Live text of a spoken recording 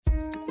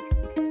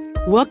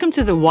Welcome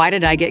to the Why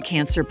Did I Get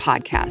Cancer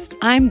podcast.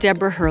 I'm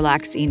Deborah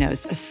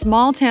Herlax-Enos, a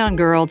small-town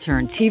girl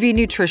turned TV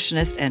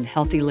nutritionist and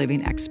healthy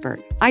living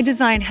expert. I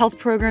design health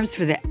programs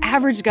for the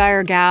average guy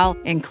or gal,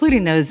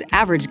 including those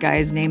average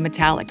guys named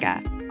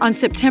Metallica. On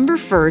September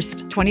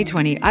 1st,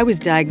 2020, I was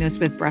diagnosed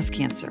with breast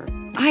cancer.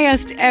 I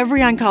asked every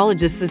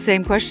oncologist the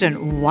same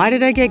question, why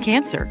did I get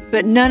cancer?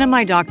 But none of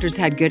my doctors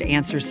had good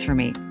answers for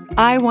me.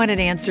 I wanted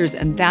answers,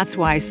 and that's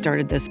why I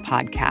started this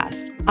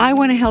podcast. I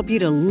want to help you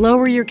to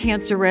lower your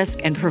cancer risk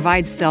and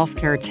provide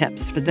self-care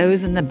tips for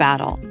those in the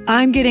battle.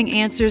 I'm getting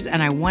answers,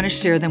 and I want to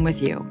share them with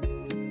you.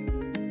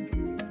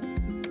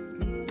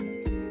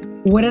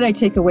 What did I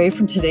take away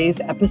from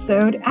today's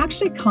episode?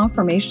 Actually,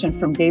 confirmation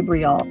from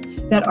Gabriel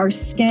that our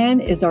skin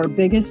is our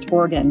biggest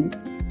organ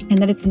and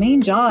that its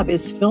main job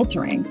is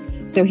filtering.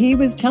 So he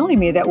was telling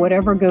me that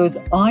whatever goes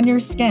on your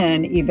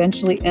skin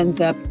eventually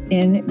ends up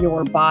in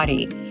your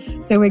body.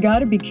 So we got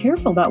to be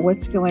careful about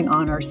what's going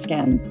on our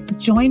skin.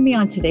 Join me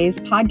on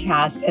today's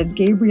podcast as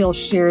Gabriel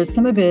shares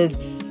some of his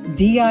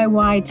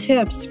DIY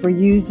tips for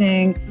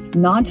using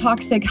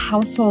non-toxic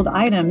household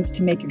items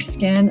to make your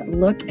skin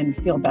look and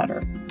feel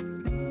better.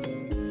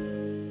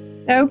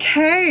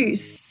 Okay,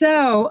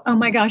 so, oh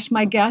my gosh,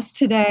 my guest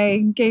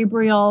today,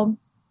 Gabriel,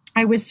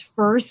 I was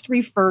first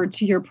referred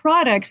to your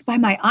products by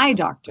my eye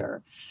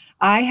doctor.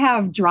 I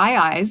have dry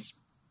eyes,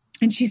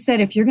 and she said,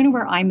 if you're going to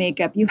wear eye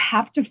makeup, you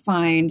have to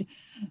find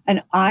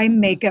an eye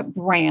makeup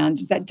brand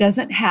that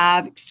doesn't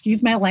have,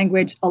 excuse my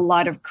language, a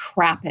lot of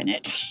crap in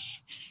it.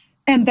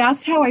 And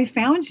that's how I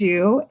found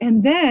you.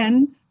 And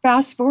then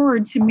fast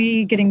forward to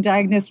me getting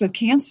diagnosed with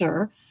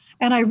cancer,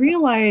 and I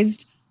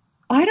realized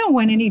I don't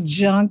want any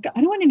junk, I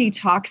don't want any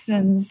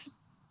toxins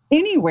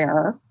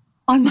anywhere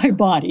on my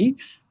body.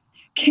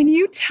 Can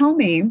you tell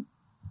me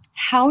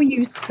how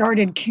you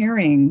started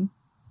caring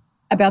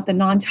about the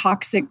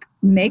non-toxic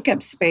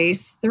makeup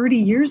space 30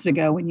 years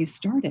ago when you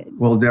started?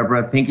 Well,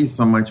 Deborah, thank you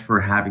so much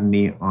for having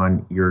me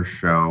on your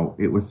show.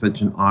 It was such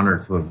an honor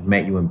to have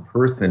met you in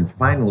person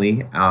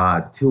finally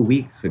 2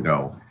 weeks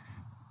ago.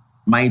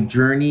 My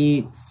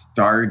journey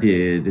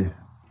started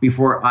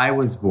before I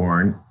was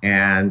born,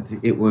 and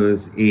it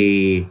was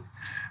a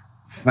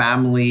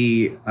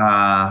family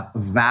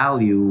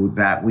value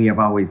that we have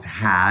always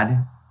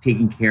had,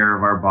 taking care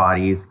of our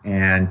bodies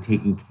and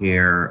taking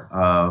care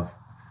of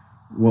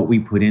what we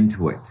put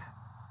into it.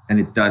 And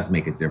it does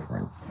make a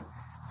difference.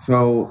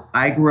 So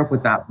I grew up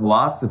with that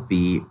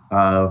philosophy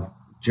of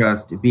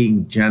just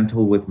being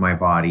gentle with my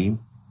body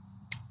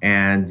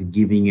and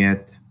giving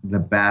it the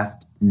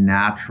best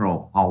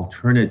natural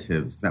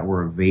alternatives that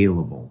were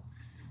available.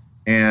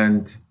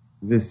 And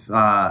this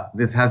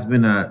has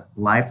been a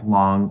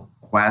lifelong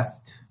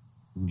quest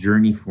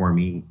journey for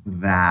me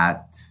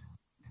that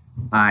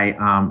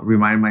I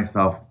remind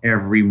myself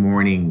every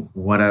morning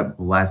what a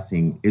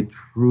blessing it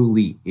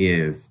truly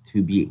is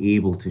to be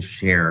able to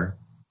share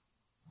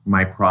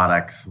my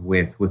products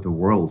with the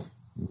world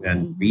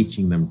and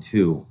reaching them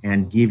too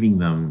and giving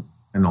them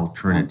an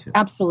alternative.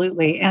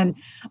 Absolutely. And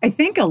I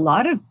think a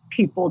lot of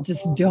people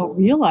just don't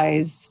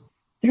realize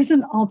there's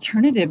an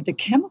alternative to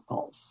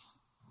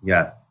chemicals.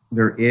 Yes,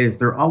 there is.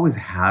 There always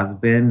has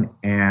been.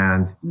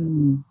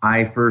 And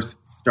I first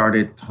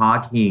started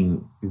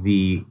talking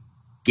the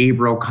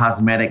Gabriel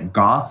cosmetic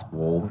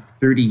gospel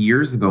 30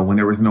 years ago when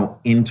there was no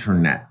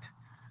internet.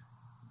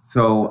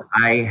 So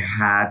I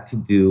had to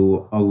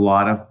do a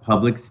lot of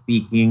public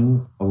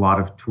speaking, a lot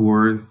of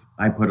tours.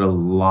 I put a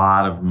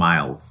lot of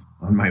miles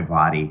on my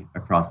body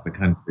across the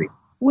country.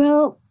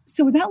 Well,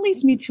 so that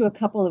leads me to a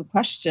couple of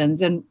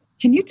questions. And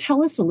can you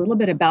tell us a little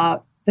bit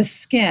about the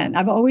skin?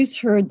 I've always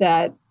heard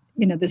that,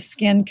 the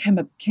skin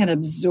can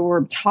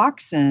absorb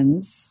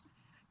toxins.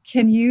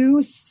 Can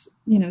you,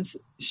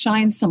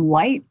 shine some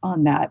light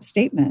on that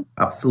statement?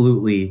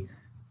 Absolutely.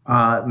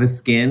 The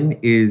skin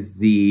is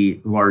the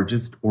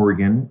largest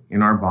organ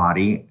in our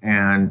body,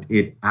 and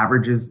it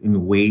averages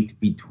in weight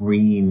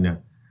between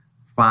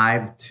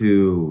 5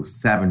 to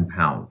 7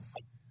 pounds.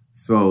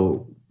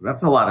 So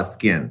that's a lot of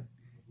skin.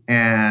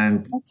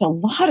 And that's a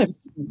lot of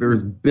skin.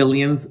 There's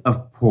billions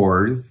of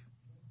pores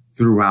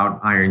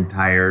throughout our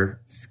entire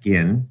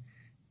skin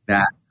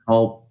that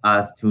help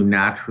us to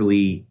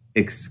naturally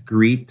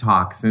excrete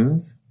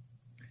toxins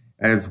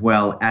as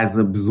well as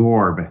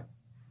absorb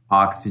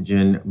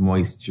oxygen,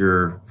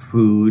 moisture,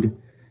 food,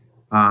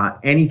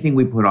 anything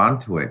we put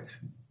onto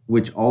it,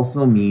 which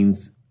also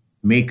means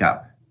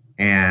makeup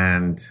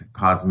and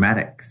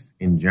cosmetics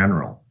in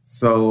general.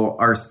 So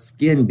our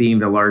skin being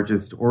the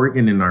largest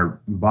organ in our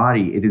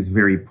body, it is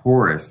very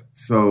porous.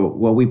 So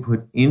what we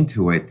put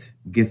into it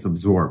gets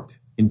absorbed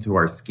into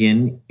our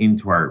skin,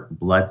 into our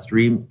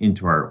bloodstream,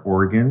 into our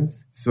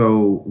organs.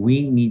 So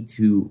we need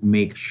to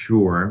make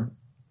sure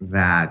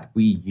that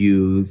we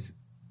use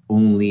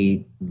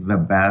only the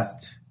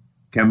best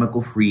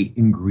chemical-free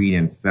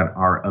ingredients that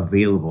are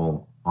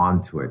available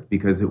onto it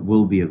because it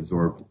will be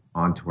absorbed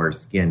onto our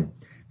skin.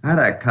 I had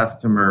a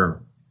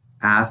customer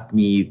ask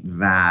me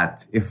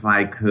that if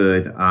I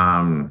could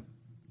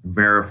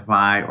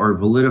verify or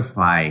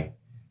validify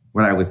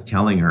what I was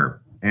telling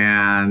her.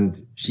 And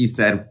she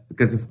said,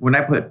 because when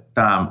I put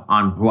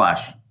on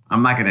blush,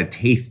 I'm not going to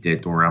taste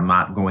it or I'm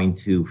not going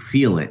to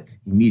feel it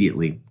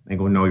immediately. I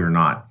go, no, you're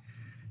not.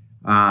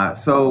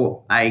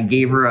 So I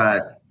gave her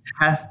a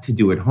test to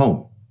do at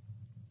home.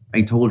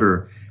 I told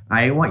her,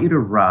 I want you to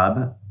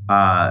rub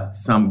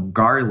some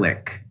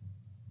garlic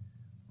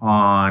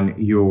on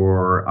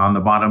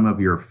the bottom of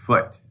your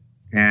foot.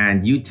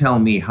 And you tell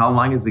me, how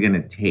long is it going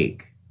to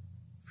take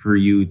for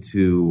you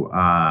to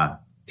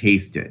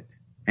taste it?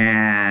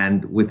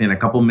 And within a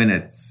couple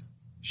minutes,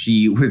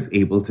 she was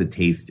able to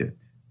taste it.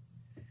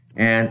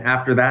 And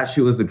after that,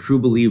 she was a true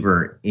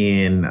believer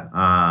in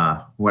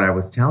what I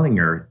was telling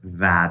her,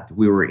 that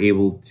we were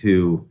able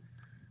to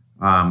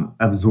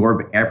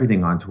absorb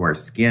everything onto our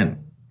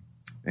skin.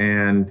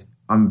 And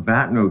on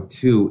that note,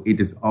 too, it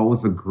is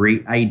always a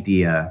great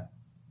idea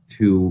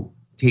to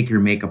take your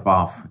makeup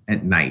off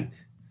at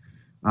night.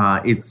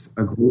 It's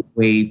a great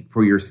way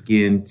for your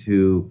skin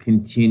to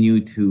continue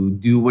to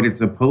do what it's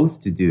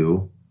supposed to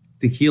do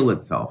to heal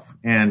itself.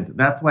 And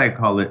that's why I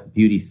call it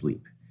beauty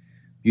sleep.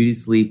 Beauty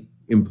sleep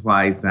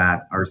implies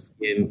that our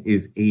skin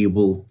is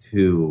able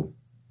to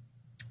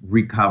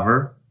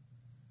recover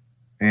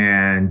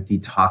and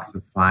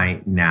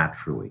detoxify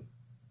naturally.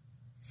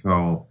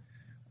 So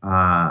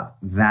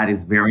that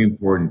is very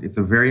important. It's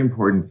a very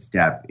important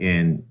step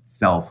in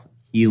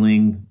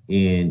self-healing,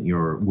 in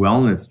your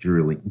wellness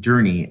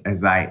journey,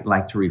 as I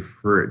like to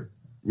refer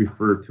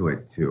to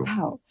it too.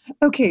 Wow.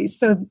 Okay,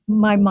 so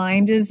my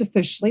mind is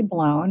officially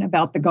blown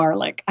about the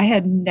garlic. I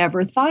had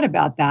never thought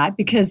about that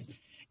because,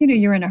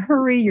 you're in a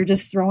hurry, you're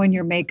just throwing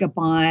your makeup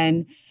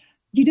on.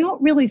 You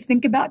don't really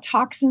think about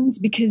toxins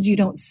because you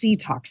don't see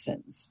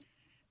toxins.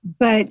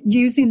 But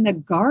using the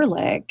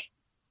garlic,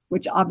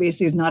 which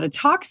obviously is not a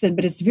toxin,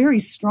 but it's very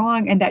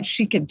strong, and that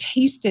she could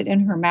taste it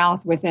in her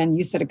mouth within,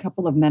 you said, a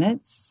couple of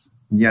minutes.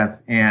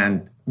 Yes.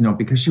 And,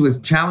 because she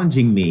was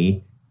challenging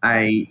me,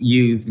 I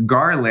used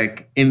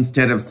garlic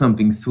instead of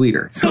something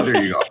sweeter. So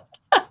there you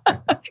go.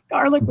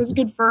 Garlic was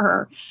good for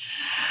her.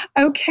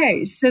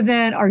 Okay. So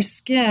then our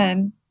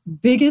skin,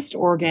 biggest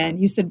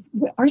organ, you said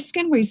our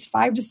skin weighs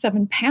 5 to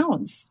 7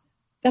 pounds.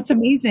 That's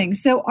amazing.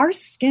 So our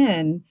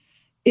skin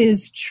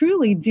is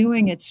truly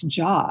doing its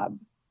job,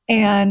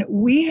 and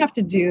we have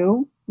to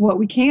do what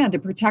we can to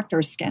protect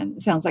our skin.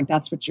 It sounds like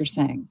that's what you're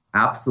saying.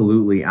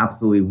 Absolutely.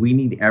 Absolutely. We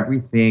need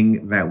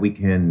everything that we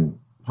can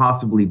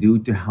possibly do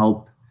to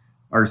help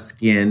our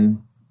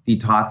skin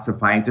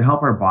detoxify, to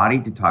help our body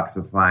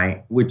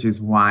detoxify, which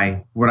is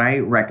why what I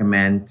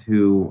recommend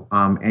to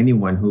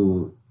anyone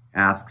who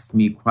asks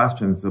me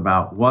questions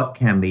about what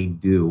can they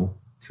do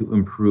to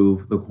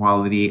improve the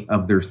quality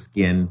of their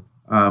skin,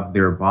 of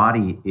their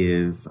body,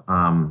 is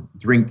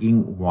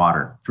drinking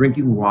water.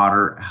 Drinking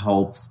water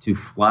helps to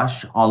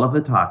flush all of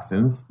the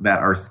toxins that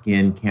our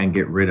skin can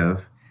get rid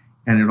of.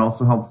 And it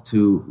also helps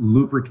to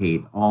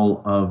lubricate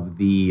all of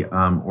the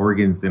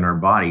organs in our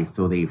body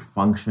so they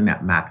function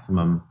at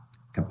maximum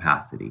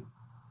capacity.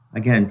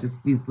 Again,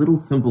 just these little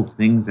simple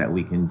things that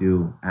we can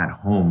do at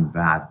home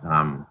that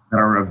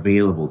are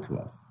available to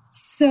us.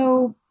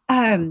 So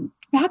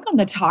back on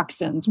the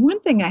toxins,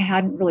 one thing I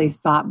hadn't really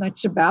thought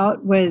much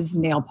about was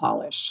nail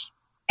polish.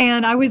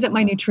 And I was at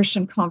my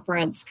nutrition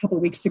conference a couple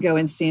of weeks ago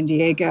in San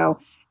Diego,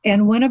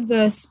 and one of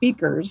the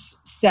speakers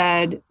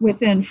said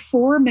within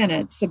 4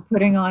 minutes of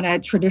putting on a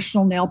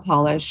traditional nail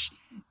polish,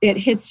 it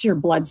hits your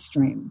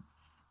bloodstream.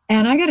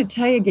 And I got to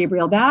tell you,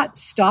 Gabriel, that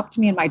stopped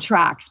me in my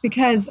tracks,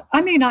 because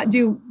I may not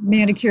do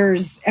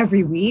manicures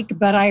every week,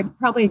 but I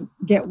probably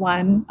get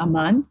one a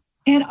month.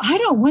 And I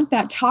don't want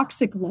that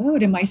toxic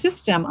load in my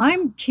system.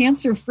 I'm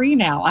cancer-free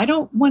now. I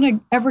don't want to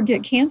ever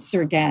get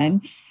cancer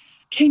again.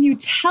 Can you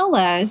tell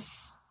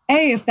us,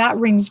 A, if that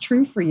rings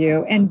true for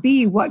you, and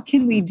B, what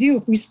can we do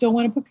if we still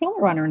want to put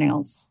color on our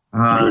nails?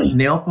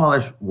 Nail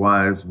polish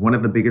was one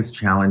of the biggest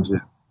challenges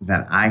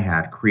that I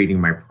had creating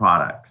my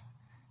products,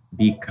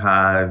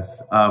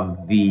 because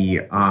of the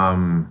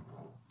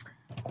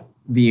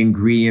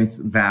ingredients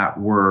that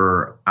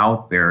were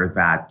out there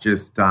that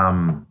just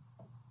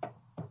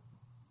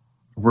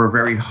were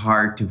very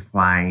hard to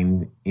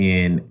find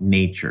in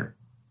nature.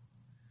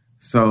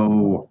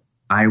 So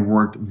I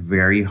worked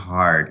very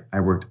hard. I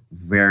worked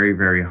very,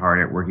 very hard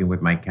at working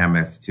with my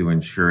chemists to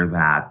ensure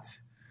that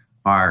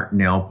our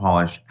nail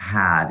polish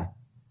had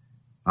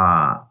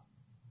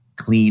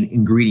clean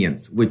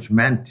ingredients, which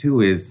meant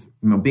too is,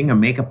 being a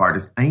makeup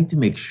artist, I need to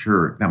make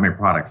sure that my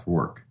products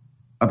work.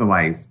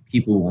 Otherwise,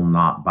 people will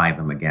not buy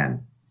them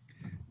again.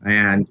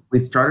 And we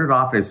started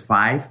off as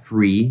 5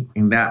 free,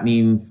 and that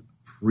means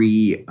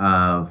free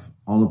of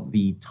all of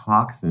the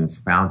toxins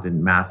found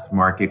in mass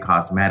market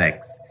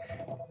cosmetics.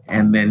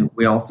 And then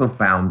we also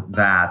found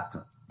that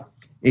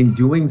in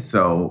doing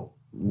so,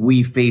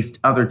 we faced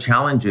other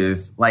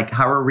challenges, like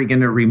how are we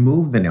going to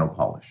remove the nail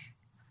polish?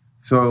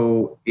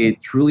 So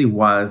it truly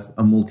was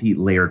a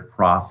multi-layered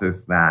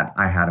process that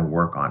I had to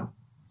work on.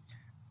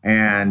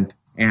 And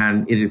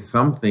it is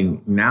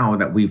something now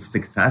that we've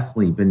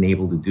successfully been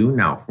able to do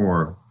now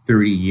for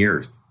 30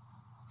 years.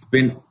 It's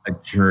been a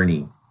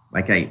journey.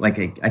 I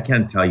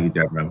can't tell you,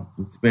 Deborah.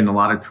 It's been a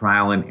lot of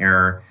trial and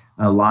error,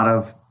 a lot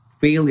of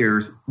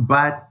failures,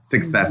 but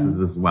successes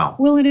as well.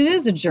 Well, and it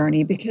is a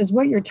journey because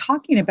what you're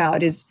talking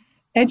about is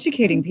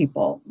educating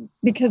people.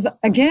 Because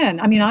again,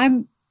 I mean,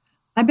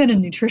 I've been a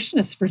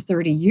nutritionist for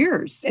 30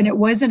 years, and it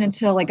wasn't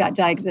until I got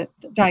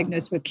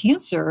diagnosed with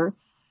cancer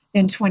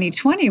in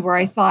 2020 where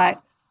I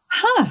thought,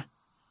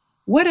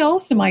 what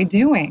else am I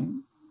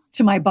doing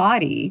to my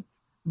body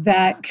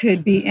that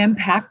could be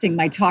impacting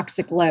my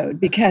toxic load?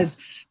 Because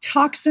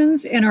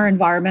toxins in our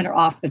environment are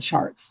off the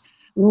charts.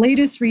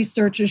 Latest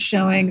research is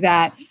showing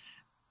that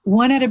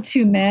 1 out of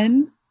 2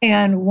 men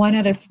and 1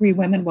 out of 3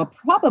 women will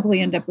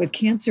probably end up with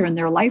cancer in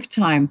their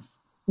lifetime.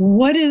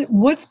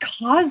 What's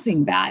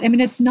causing that? I mean,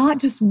 it's not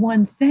just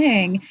one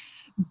thing,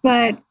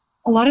 but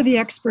a lot of the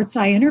experts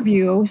I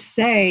interview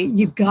say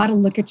you've got to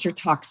look at your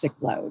toxic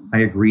load. I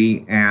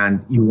agree.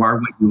 And you are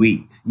what you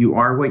eat. You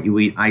are what you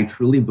eat. I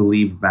truly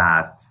believe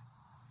that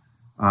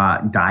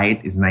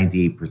diet is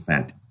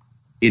 98%.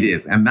 It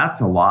is. And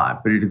that's a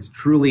lot, but it's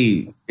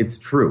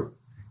true.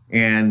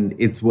 And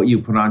it's what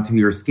you put onto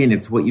your skin.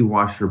 It's what you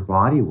wash your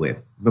body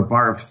with. The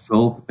bar of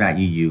soap that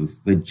you use,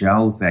 the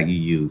gels that you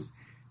use,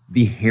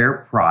 the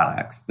hair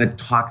products, the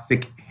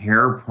toxic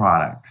hair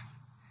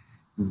products,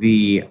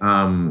 the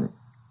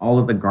all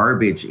of the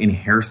garbage in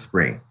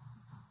hairspray,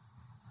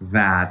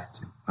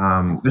 that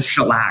the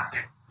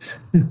shellac.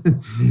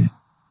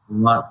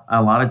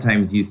 A lot of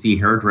times you see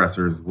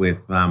hairdressers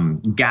with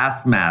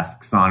gas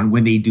masks on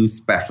when they do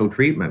special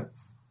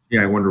treatments.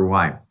 Yeah, I wonder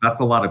why. That's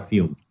a lot of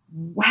fumes.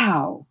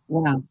 Wow.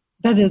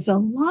 That is a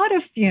lot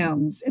of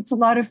fumes. It's a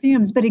lot of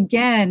fumes. But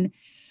again,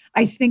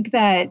 I think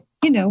that,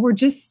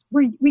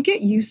 we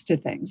get used to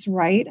things,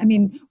 right? I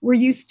mean, we're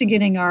used to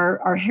getting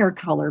our hair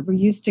colored. We're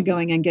used to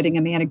going and getting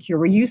a manicure.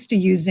 We're used to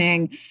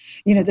using,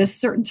 this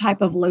certain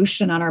type of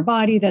lotion on our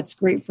body that's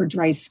great for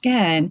dry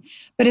skin.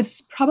 But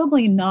it's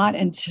probably not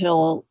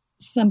until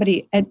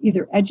somebody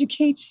either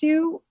educates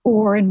you,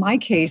 or in my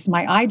case,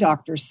 my eye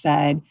doctor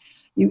said,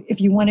 if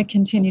you want to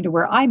continue to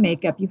wear eye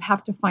makeup, you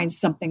have to find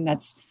something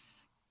that's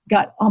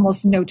got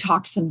almost no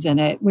toxins in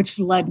it, which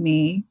led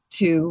me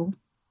to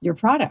your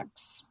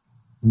products.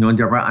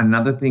 Deborah,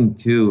 another thing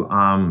too,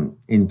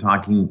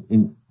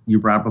 you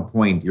brought up a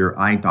point, your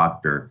eye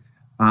doctor,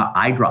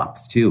 eye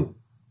drops too.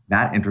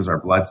 That enters our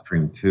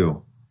bloodstream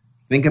too.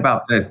 Think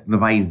about this, the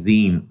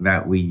Visine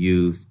that we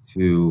use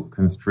to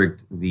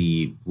constrict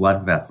the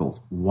blood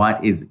vessels.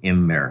 What is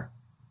in there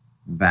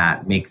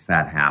that makes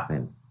that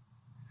happen?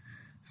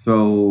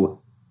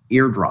 So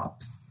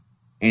eardrops,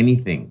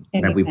 anything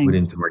that we put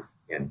into our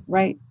skin.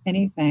 Right,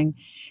 anything.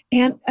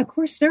 And of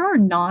course, there are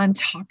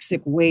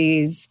non-toxic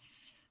ways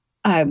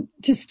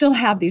to still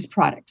have these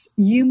products.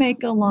 You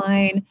make a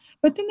line,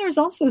 but then there's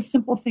also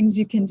simple things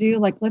you can do.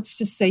 Like, let's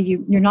just say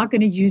you're not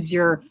going to use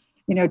your,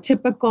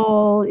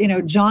 typical,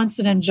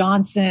 Johnson &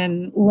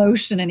 Johnson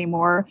lotion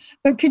anymore,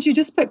 but could you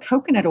just put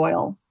coconut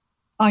oil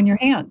on your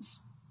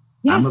hands?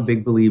 Yes. I'm a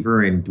big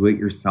believer in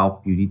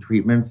do-it-yourself beauty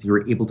treatments.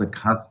 You're able to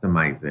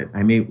customize it.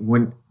 I mean,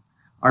 when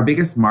our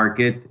biggest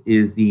market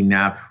is the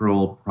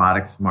natural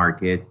products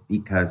market,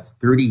 because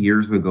 30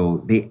 years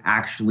ago, they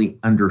actually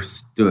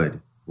understood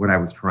what I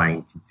was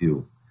trying to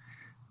do.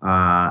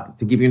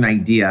 To give you an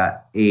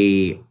idea,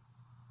 a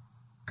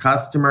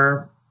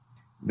customer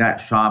that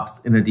shops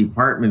in a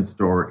department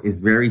store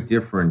is very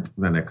different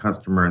than a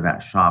customer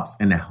that shops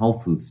in a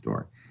health food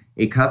store.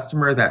 A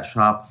customer that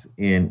shops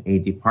in a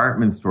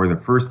department store, the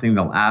first thing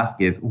they'll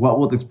ask is, what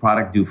will this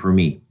product do for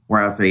me?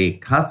 Whereas a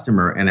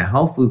customer in a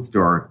health food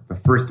store, the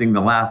first thing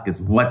they'll ask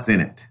is, what's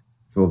in it?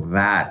 So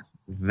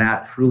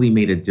that truly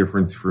made a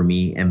difference for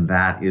me. And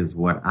that is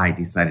what I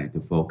decided to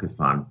focus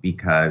on,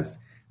 because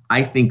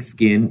I think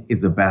skin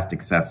is the best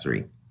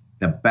accessory.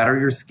 The better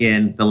your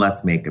skin, the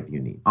less makeup you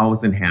need.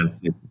 Always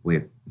enhance it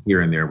with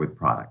here and there with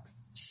products.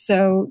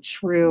 So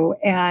true.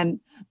 And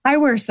I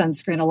wear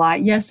sunscreen a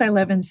lot. Yes, I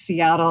live in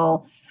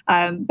Seattle,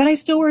 but I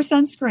still wear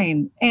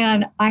sunscreen.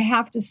 And I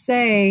have to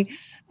say,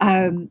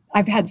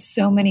 I've had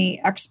so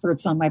many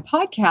experts on my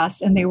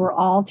podcast, and they were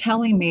all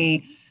telling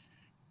me,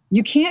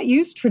 you can't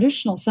use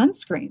traditional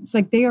sunscreens.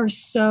 Like, they are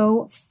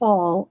so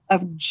full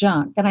of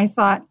junk. And I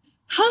thought,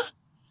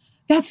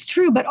 that's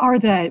true. But are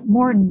the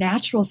more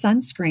natural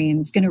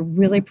sunscreens going to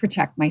really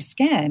protect my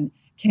skin?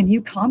 Can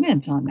you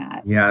comment on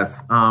that?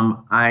 Yes.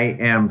 I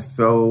am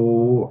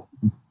so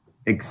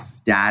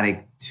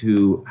ecstatic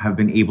to have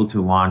been able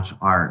to launch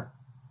our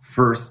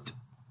first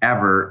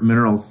ever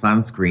mineral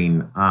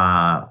sunscreen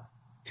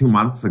 2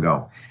 months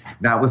ago.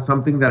 That was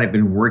something that I've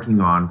been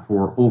working on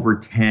for over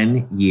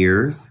 10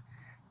 years.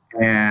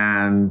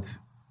 And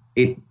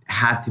it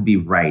had to be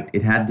right.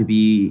 It had to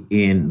be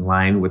in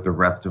line with the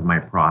rest of my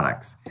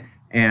products.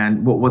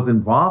 And what was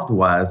involved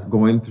was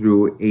going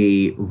through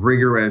a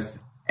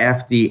rigorous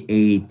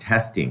FDA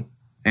testing.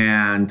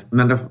 And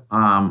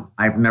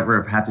I've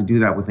never had to do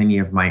that with any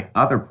of my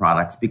other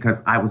products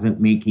because I wasn't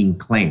making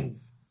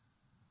claims.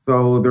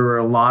 So there were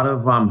a lot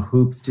of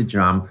hoops to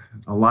jump,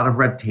 a lot of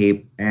red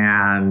tape,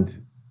 and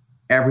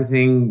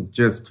everything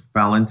just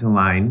fell into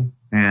line.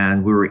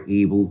 And we were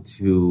able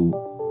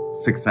to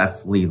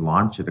successfully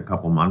launched it a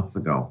couple months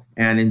ago.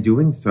 And in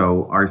doing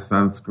so, our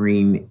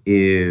sunscreen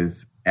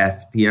is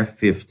SPF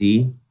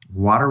 50,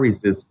 water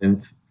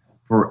resistant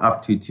for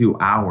up to 2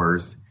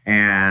 hours.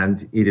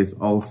 And it is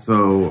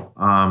also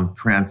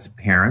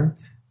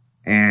transparent,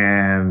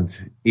 and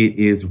it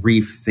is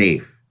reef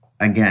safe.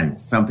 Again,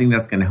 something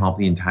that's going to help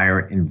the entire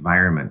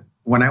environment.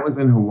 When I was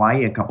in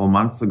Hawaii a couple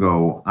months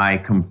ago, I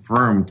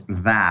confirmed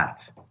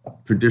that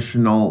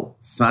traditional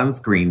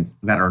sunscreens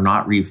that are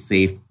not reef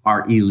safe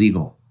are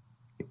illegal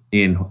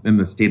in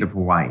the state of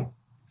Hawaii.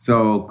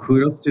 So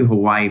kudos to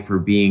Hawaii for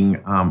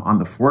being on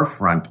the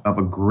forefront of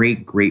a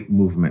great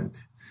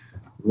movement.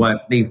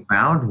 What they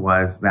found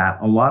was that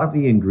a lot of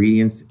the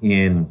ingredients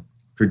in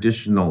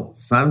traditional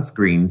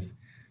sunscreens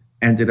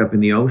ended up in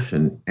the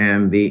ocean,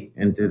 and they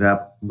ended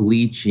up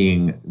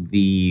bleaching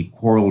the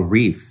coral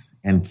reefs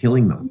and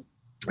killing them,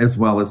 as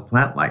well as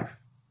plant life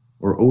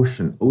or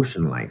ocean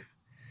life.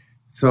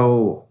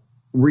 So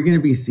we're going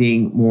to be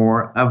seeing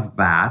more of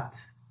that,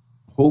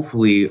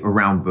 hopefully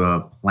around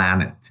the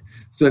planet.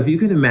 So if you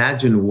can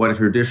imagine what a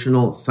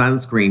traditional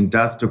sunscreen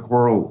does to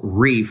coral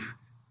reef,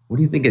 what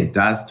do you think it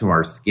does to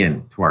our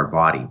skin, to our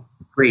body?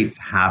 It creates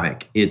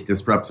havoc. It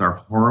disrupts our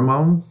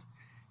hormones.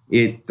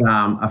 It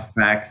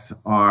affects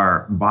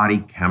our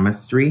body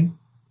chemistry.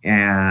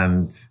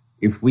 And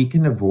if we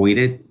can avoid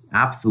it,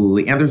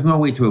 absolutely. And there's no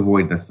way to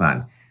avoid the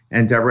sun.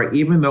 And Deborah,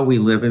 even though we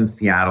live in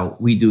Seattle,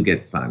 we do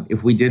get sun.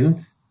 If we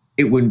didn't,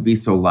 it wouldn't be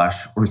so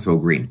lush or so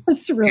green.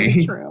 That's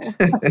really true.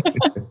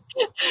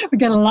 We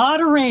get a lot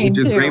of rain, which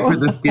is too. Great for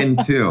the skin,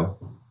 too.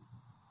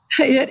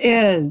 It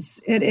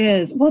is.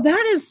 Well,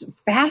 that is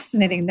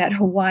fascinating that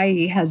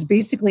Hawaii has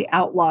basically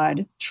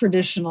outlawed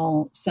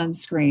traditional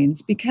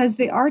sunscreens because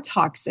they are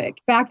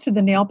toxic. Back to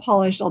the nail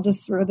polish, I'll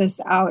just throw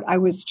this out. I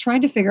was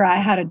trying to figure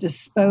out how to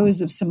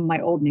dispose of some of my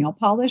old nail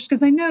polish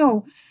because I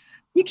know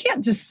you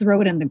can't just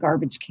throw it in the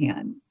garbage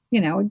can.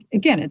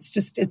 Again,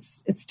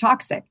 it's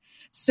toxic.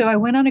 So I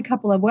went on a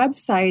couple of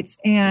websites,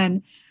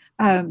 and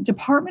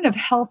Department of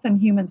Health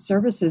and Human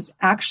Services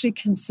actually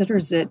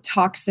considers it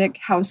toxic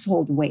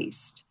household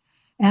waste.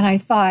 And I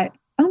thought,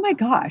 oh my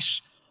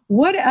gosh,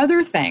 what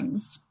other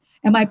things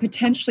am I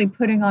potentially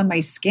putting on my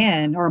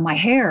skin or my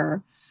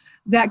hair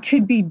that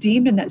could be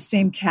deemed in that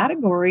same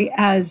category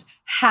as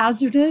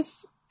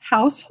hazardous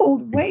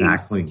household waste?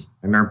 Exactly.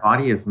 And our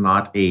body is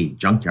not a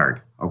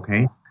junkyard,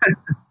 okay?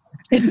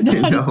 It's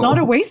not. No. It's not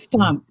a waste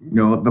dump.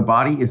 No, the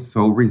body is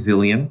so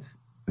resilient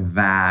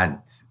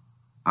that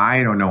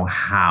I don't know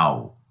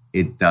how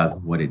it does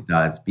what it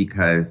does,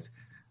 because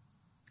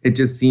it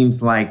just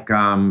seems like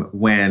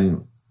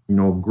when,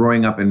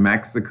 growing up in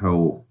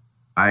Mexico,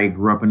 I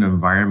grew up in an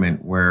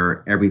environment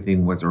where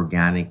everything was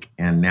organic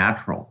and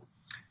natural.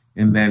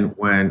 And then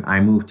when I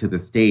moved to the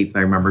States,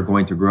 I remember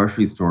going to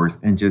grocery stores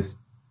and just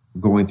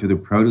going through the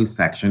produce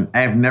section.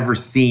 I have never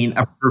seen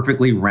a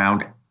perfectly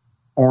round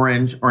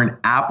orange or an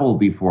apple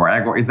before.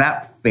 I go, is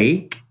that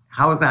fake?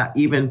 How is that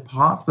even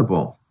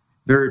possible?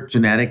 They're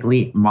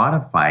genetically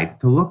modified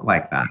to look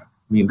like that.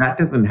 I mean, that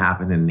doesn't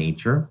happen in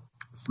nature.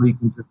 So you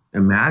can just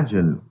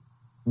imagine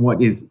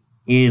what is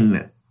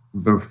in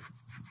the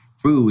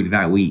food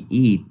that we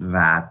eat,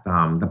 that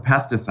the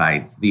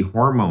pesticides, the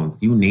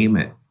hormones, you name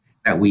it,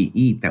 that we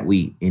eat, that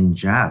we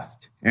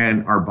ingest.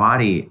 And our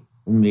body,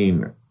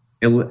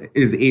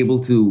 is able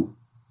to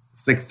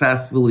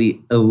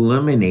successfully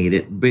eliminate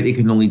it, but it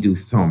can only do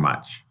so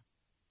much.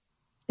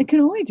 It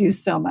can only do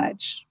so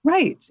much,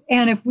 right?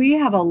 And if we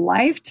have a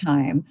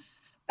lifetime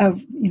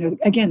of,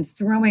 again,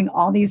 throwing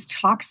all these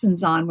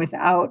toxins on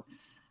without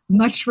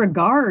much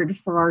regard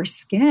for our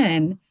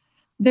skin,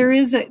 there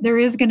is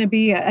going to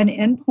be an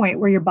end point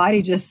where your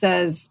body just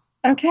says,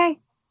 okay,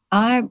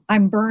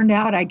 I'm burned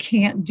out. I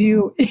can't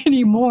do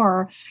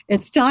anymore.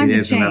 It's time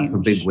to change. And that's a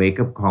big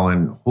wake-up call,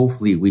 and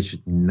hopefully we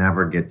should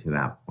never get to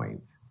that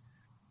point.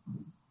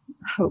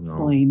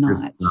 Hopefully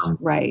not,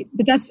 right.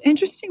 But that's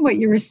interesting what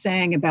you were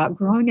saying about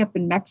growing up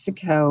in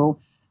Mexico.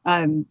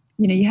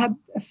 You have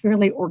a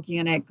fairly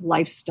organic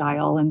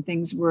lifestyle, and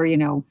things were,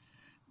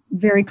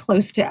 very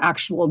close to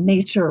actual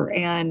nature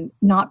and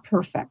not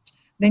perfect.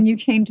 Then you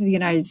came to the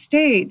United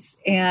States,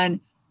 and,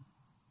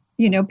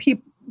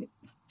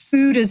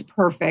 food is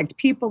perfect.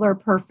 People are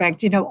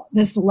perfect.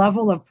 This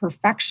level of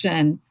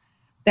perfection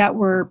that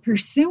we're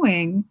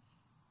pursuing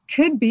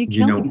could be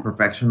killing us.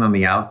 Perfection on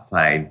the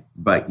outside,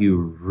 but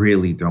you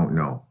really don't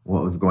know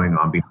what was going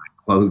on behind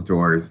closed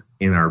doors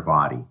in our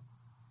body.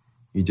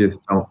 You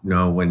just don't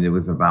know when it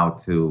was about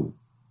to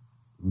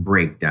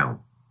break down.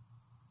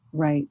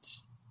 Right.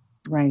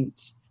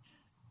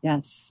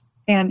 Yes.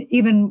 And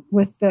even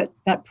with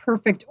that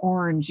perfect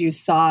orange you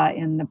saw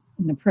in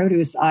the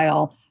produce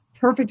aisle,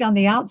 perfect on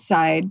the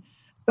outside,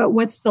 but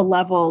what's the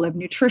level of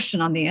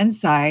nutrition on the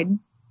inside?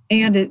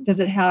 And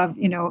does it have,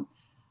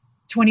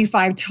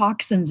 25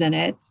 toxins in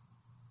it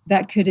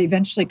that could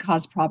eventually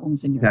cause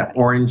problems in your body? That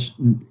orange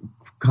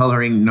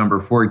coloring number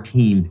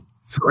 14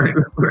 sort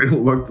of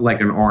looked like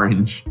an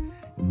orange.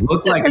 It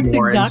looked like an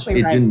orange.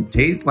 Exactly right. It didn't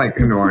taste like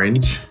an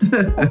orange.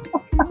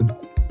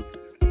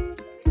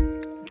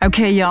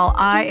 Okay, y'all,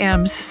 I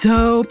am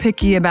so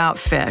picky about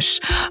fish.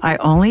 I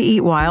only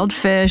eat wild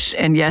fish.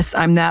 And yes,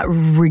 I'm that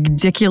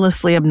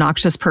ridiculously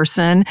obnoxious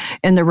person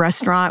in the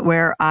restaurant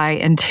where I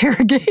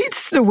interrogate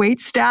the wait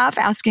staff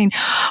asking,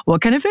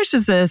 what kind of fish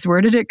is this?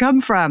 Where did it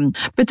come from?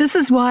 But this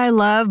is why I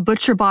love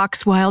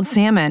ButcherBox wild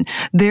salmon.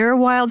 Their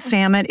wild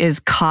salmon is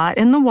caught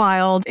in the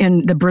wild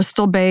in the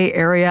Bristol Bay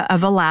area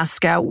of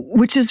Alaska,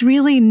 which is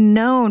really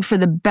known for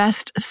the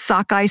best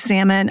sockeye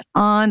salmon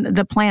on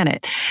the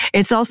planet.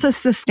 It's also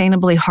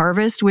sustainably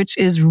harvest, which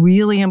is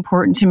really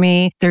important to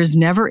me. There's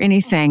never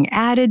anything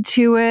added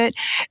to it.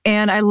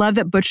 And I love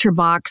that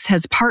ButcherBox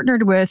has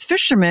partnered with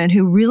fishermen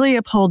who really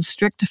uphold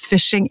strict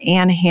fishing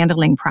and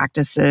handling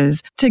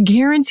practices to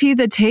guarantee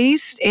the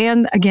taste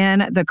and,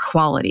 again, the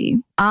quality.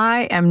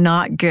 I am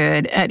not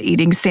good at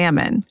eating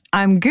salmon.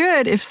 I'm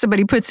good if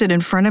somebody puts it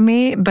in front of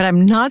me, but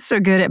I'm not so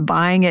good at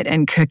buying it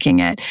and cooking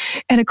it.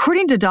 And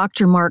according to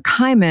Dr. Mark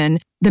Hyman,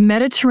 the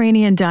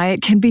Mediterranean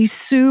diet can be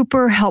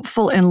super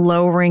helpful in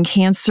lowering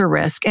cancer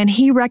risk, and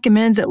he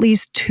recommends at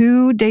least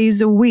 2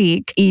 days a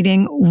week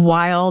eating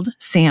wild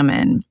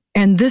salmon.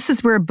 And this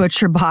is where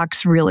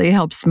ButcherBox really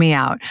helps me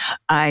out.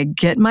 I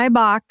get my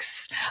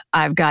box.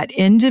 I've got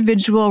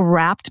individual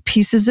wrapped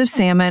pieces of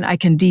salmon. I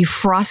can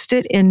defrost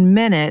it in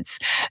minutes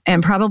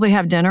and probably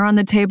have dinner on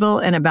the table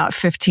in about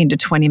 15 to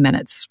 20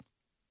 minutes.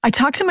 I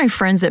talked to my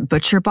friends at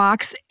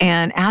ButcherBox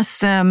and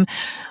asked them,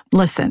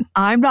 listen,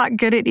 I'm not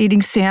good at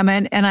eating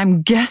salmon, and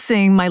I'm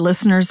guessing my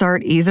listeners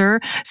aren't either.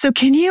 So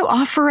can you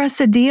offer us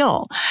a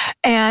deal?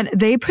 And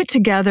they put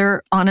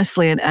together,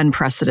 honestly, an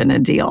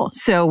unprecedented deal.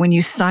 So when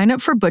you sign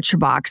up for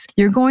ButcherBox,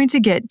 you're going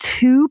to get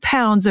 2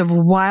 pounds of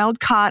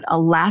wild-caught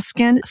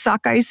Alaskan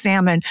sockeye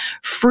salmon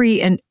free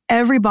in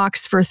every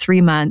box for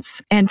 3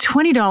 months and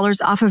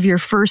 $20 off of your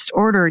first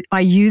order by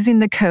using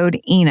the code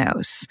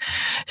ENOS.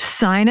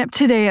 Sign up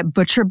today at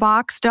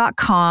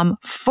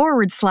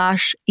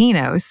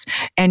butcherbox.com/ENOS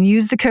and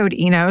use the code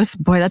ENOS.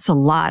 Boy, that's a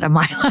lot of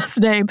my last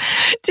name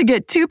to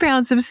get 2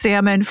 pounds of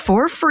salmon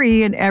for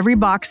free in every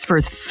box for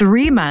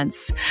 3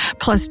 months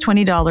plus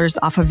 $20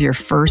 off of your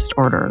first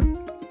order.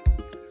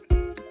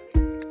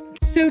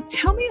 So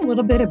tell me a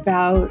little bit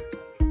about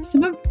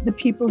some of the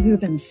people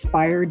who've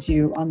inspired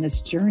you on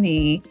this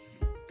journey,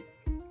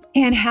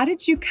 and how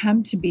did you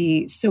come to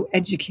be so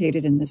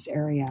educated in this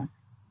area?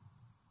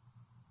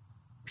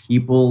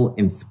 People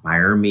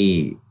inspire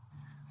me.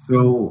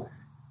 So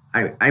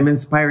I'm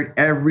inspired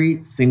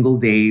every single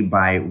day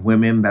by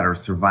women that are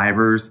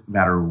survivors,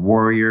 that are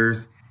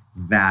warriors,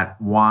 that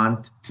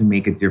want to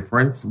make a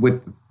difference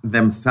with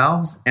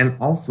themselves and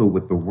also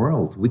with the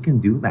world. We can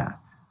do that.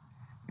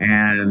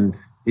 And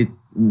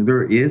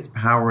there is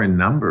power in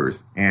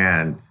numbers.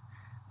 And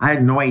I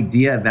had no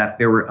idea that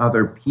there were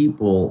other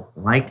people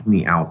like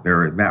me out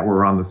there that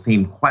were on the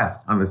same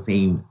quest, on the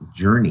same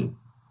journey.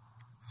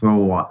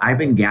 So I've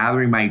been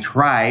gathering my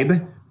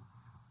tribe,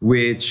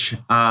 which is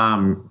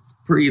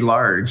pretty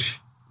large.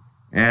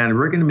 And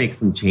we're going to make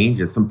some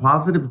changes, some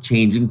positive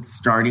changing,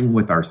 starting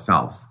with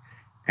ourselves.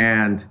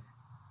 And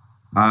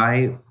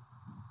I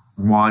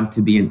want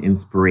to be an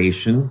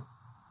inspiration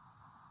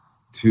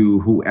to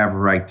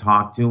whoever I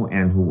talk to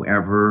and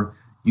whoever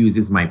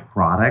uses my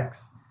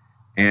products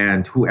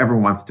and whoever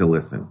wants to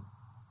listen.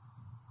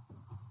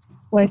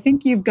 Well, I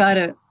think you've got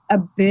a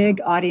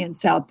big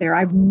audience out there.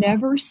 I've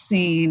never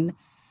seen,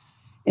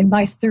 in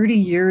my 30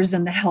 years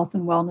in the health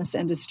and wellness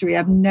industry,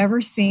 I've never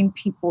seen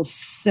people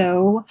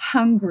so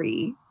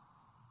hungry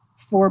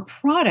for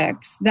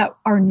products that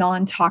are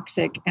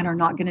non-toxic and are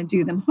not going to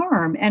do them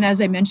harm. And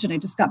as I mentioned, I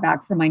just got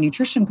back from my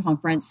nutrition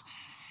conference,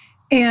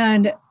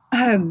 and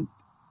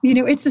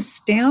it's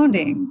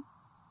astounding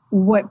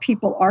what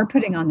people are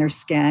putting on their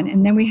skin.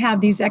 And then we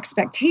have these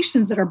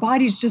expectations that our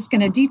body's just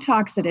going to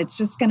detox it.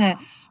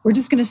 We're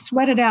just going to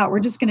sweat it out. We're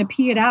just going to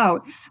pee it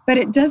out. But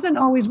it doesn't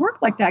always work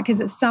like that,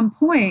 because at some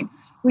point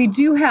we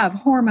do have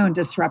hormone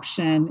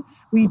disruption.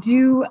 We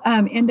do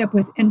end up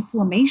with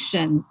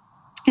inflammation.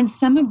 And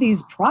some of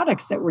these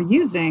products that we're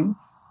using,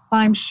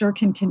 I'm sure,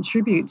 can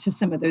contribute to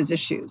some of those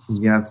issues.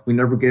 Yes, we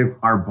never give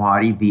our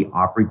body the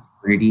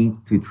opportunity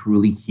to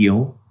truly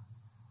heal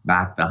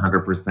back to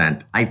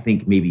 100%. I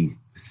think maybe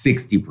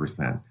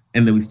 60%.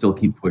 And then we still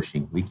keep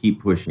pushing. We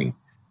keep pushing.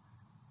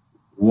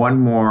 One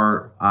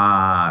more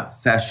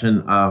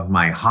session of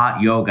my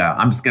hot yoga.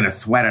 I'm just going to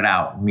sweat it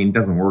out. I mean, it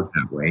doesn't work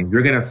that way.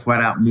 You're going to sweat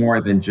out more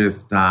than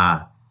just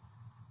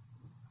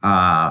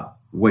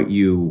what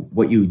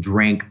you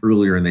drank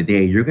earlier in the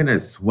day. You're going to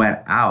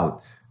sweat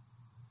out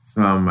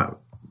some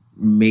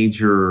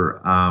major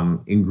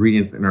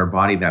ingredients in our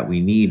body that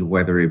we need,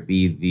 whether it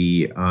be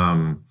the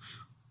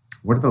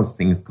what are those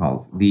things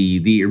called?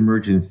 The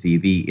emergency,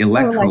 the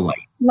electrolyte.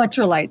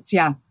 Electrolytes,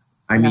 yeah.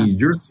 I mean,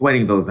 you're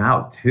sweating those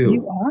out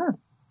too.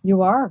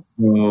 You are.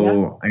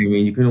 So, I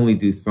mean, you can only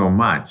do so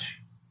much.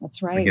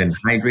 That's right. Again,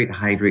 hydrate.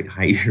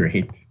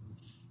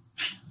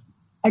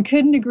 I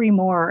couldn't agree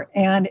more.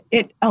 And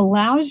it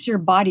allows your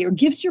body, or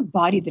gives your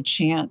body, the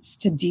chance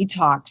to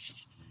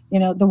detox,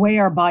 the way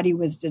our body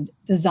was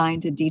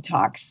designed to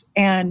detox.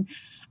 And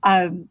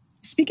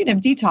speaking of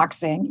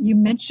detoxing, you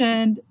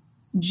mentioned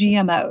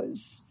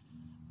GMOs.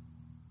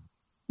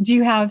 Do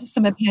you have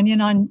some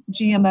opinion on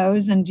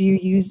GMOs, and do you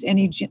use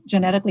any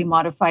genetically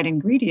modified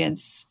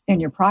ingredients in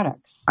your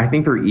products? I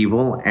think they're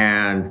evil,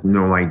 and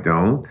no, I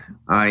don't.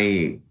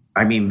 I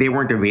mean, they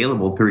weren't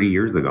available 30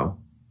 years ago.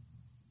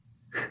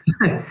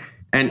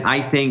 And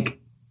I think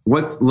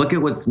look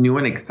at what's new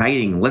and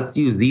exciting. Let's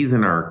use these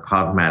in our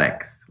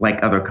cosmetics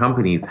like other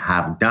companies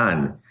have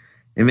done.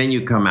 And then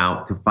you come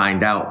out to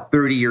find out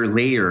 30 years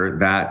later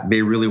that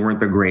they really weren't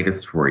the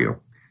greatest for you.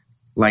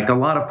 Like a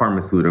lot of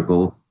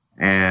pharmaceuticals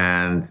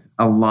and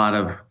a lot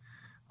of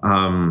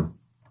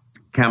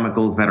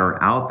chemicals that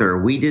are out there,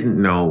 we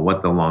didn't know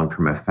what the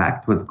long-term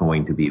effect was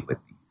going to be with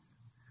these.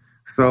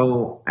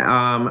 So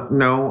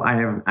no,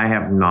 I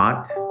have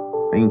not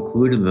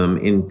included them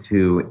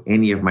into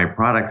any of my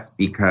products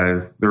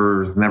because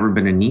there's never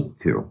been a need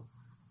to.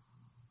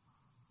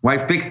 Why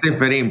fix it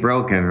if it ain't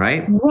broken,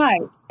 right?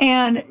 Right.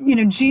 And,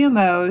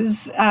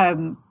 GMOs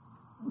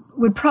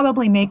would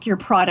probably make your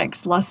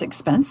products less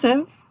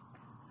expensive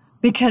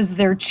because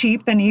they're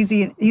cheap and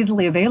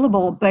easily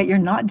available, but you're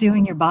not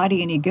doing your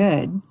body any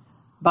good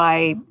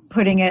by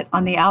putting it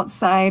on the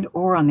outside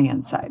or on the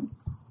inside.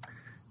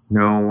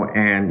 No,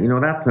 and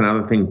that's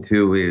another thing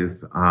too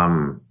is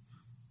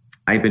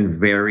I've been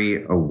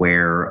very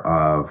aware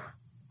of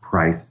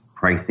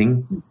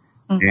pricing,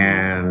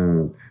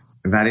 and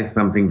that is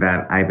something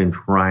that I've been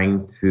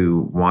trying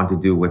to want to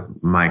do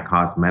with my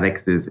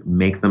cosmetics is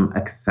make them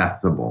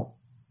accessible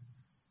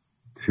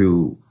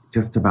to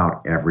just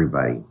about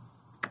everybody.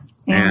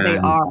 And they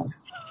are.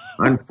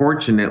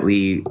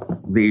 Unfortunately,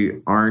 they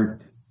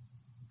aren't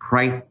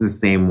priced the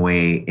same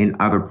way in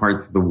other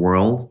parts of the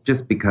world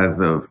just because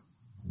of,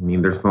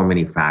 there's so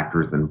many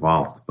factors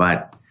involved.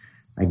 But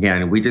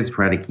again, we just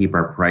try to keep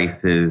our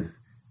prices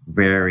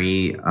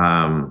very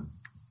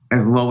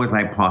as low as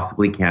I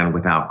possibly can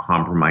without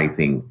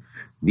compromising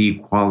the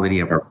quality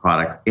of our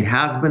products. It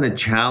has been a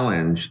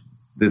challenge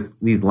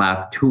these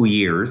last 2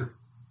 years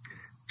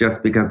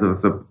just because of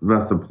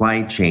the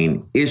supply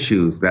chain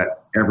issues that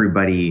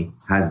everybody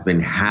has been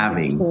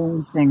having.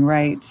 Experiencing,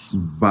 right.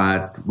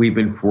 But we've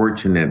been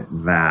fortunate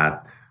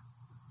that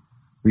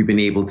we've been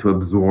able to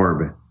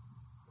absorb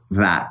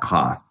that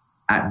cost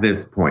at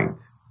this point.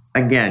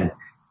 Again,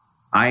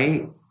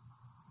 I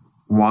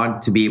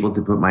want to be able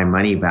to put my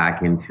money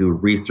back into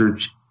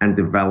research and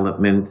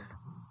development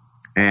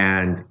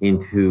and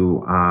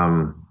into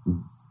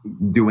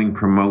doing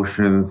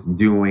promotions,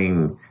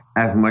 doing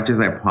as much as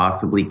I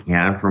possibly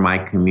can for my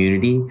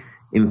community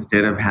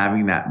instead of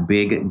having that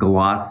big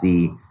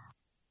glossy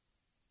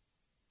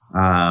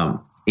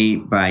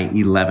 8 by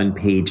 11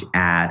 page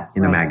ad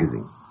in a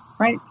magazine.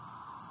 Right.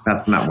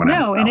 That's not what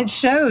No, and it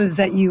shows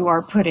that you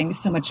are putting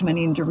so much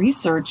money into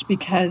research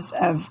because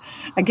of,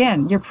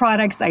 again, your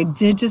products. I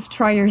did just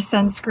try your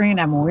sunscreen.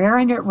 I'm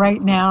wearing it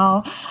right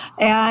now.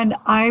 And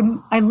I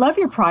love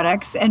your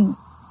products. And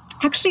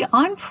actually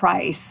on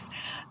price,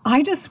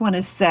 I just want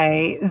to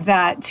say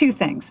that 2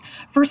 things.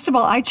 First of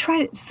all, I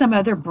tried some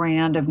other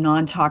brand of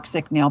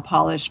non-toxic nail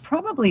polish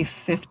probably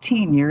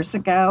 15 years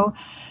ago,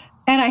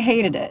 and I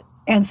hated it.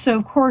 And so,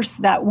 of course,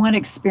 that one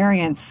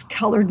experience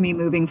colored me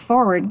moving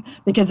forward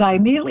because I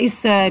immediately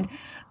said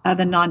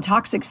the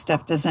non-toxic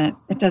stuff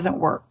doesn't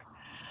work.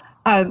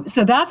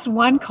 So that's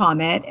one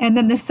comment. And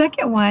then the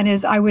second one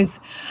is I was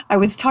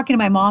talking to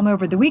my mom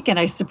over the weekend.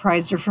 I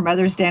surprised her for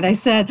Mother's Day. And I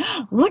said,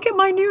 look at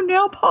my new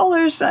nail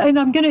polish. And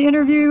I'm going to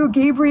interview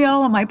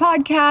Gabriel on my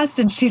podcast.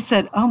 And she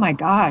said, oh my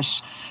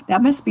gosh,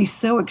 that must be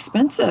so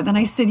expensive. And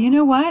I said, you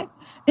know what?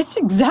 It's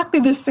exactly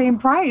the same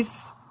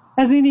price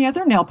as any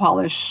other nail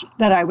polish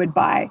that I would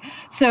buy.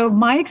 So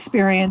my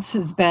experience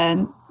has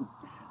been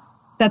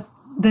that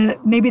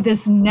maybe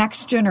this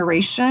next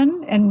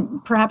generation,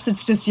 and perhaps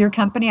it's just your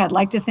company, I'd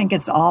like to think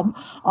it's all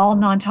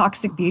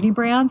non-toxic beauty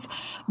brands,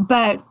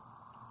 but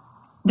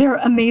they're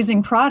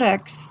amazing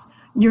products.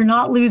 You're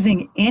not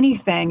losing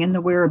anything in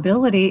the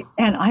wearability,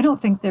 and I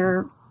don't think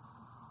the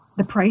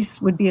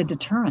price would be a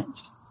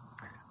deterrent.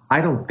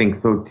 I don't think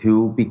so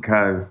too,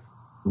 because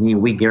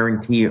we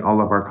guarantee all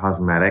of our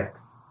cosmetics.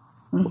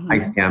 Mm-hmm. I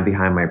stand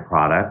behind my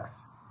products.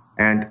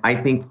 And I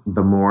think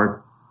the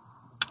more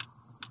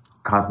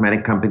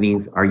cosmetic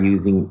companies are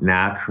using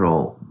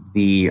natural,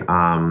 the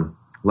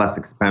less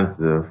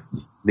expensive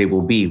they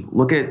will be.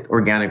 Look at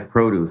organic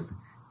produce.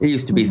 It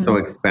used to be so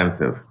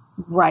expensive.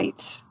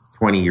 Right.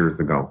 20 years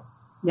ago.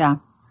 Yeah.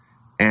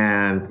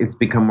 And it's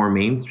become more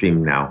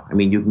mainstream now.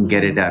 You can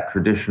get it at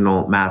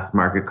traditional mass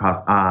market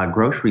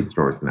grocery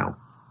stores now.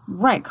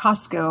 Right.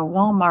 Costco,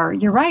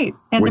 Walmart. You're right.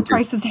 And the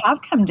prices have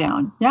come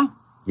down. Yeah.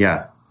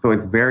 Yeah. So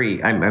I'm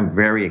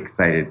very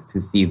excited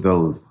to see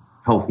those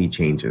healthy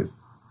changes.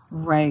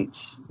 Right.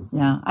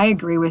 Yeah, I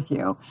agree with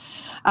you.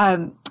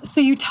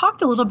 So you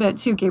talked a little bit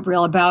too,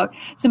 Gabriel, about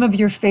some of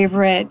your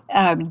favorite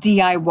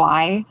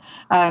DIY,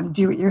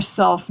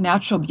 do-it-yourself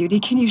natural beauty.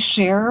 Can you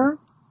share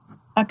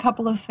a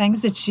couple of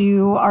things that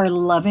you are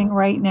loving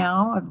right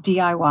now of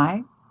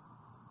DIY?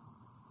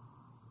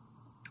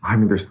 I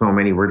mean, there's so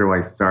many. Where do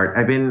I start?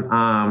 I've been,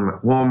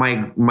 well,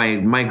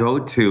 my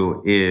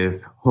go-to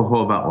is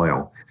jojoba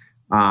oil,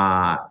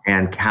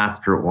 and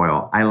castor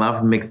oil. I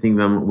love mixing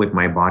them with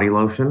my body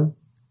lotion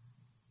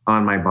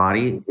on my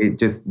body. It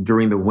just,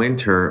 during the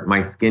winter,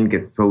 my skin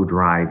gets so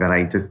dry that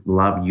I just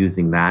love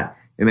using that.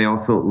 And I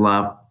also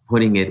love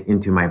putting it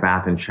into my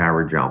bath and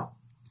shower gel.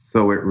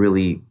 So it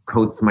really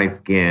coats my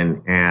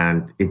skin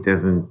and it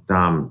doesn't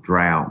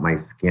dry out my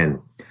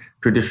skin.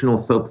 Traditional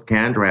soaps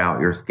can dry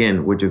out your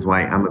skin, which is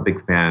why I'm a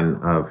big fan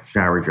of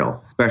shower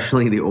gels,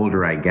 especially the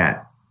older I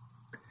get.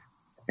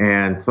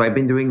 And so I've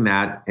been doing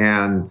that.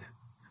 And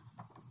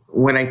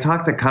when I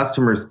talk to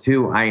customers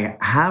too, I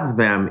have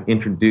them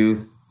introduce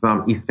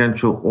some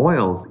essential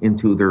oils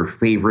into their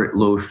favorite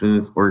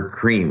lotions or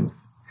creams.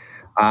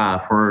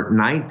 For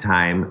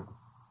nighttime,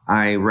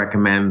 I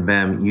recommend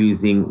them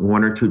using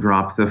 1 or 2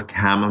 drops of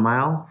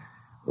chamomile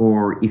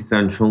or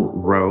essential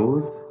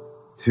rose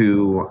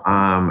to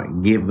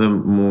give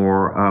them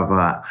more of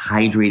a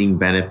hydrating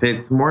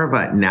benefits, more of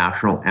a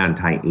natural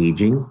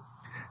anti-aging,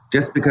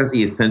 just because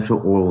the essential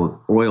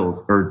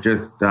oils are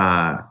just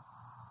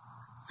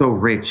so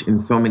rich in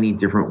so many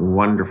different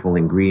wonderful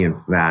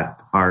ingredients that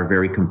are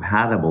very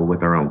compatible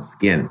with our own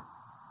skin.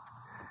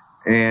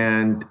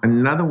 And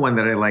another one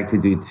that I like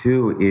to do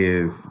too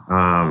is,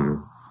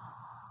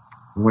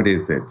 what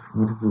is it?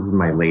 This is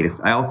my latest.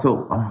 I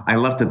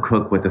love to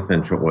cook with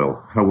essential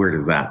oils. How weird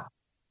is that?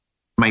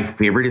 My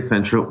favorite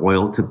essential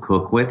oil to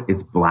cook with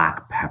is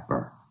black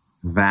pepper.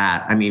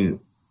 I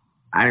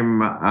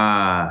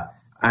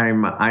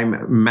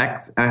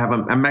have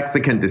a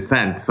Mexican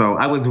descent, so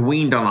I was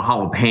weaned on a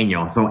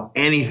jalapeno. So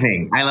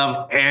I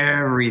love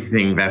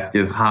everything that's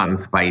just hot and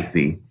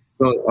spicy.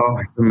 So,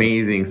 it's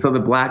amazing. So the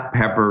black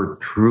pepper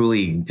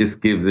truly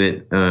just gives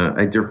it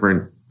a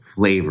different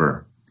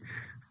flavor.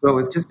 So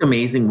it's just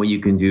amazing what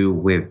you can do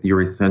with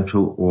your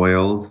essential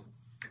oils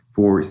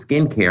for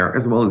skincare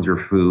as well as your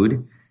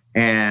food.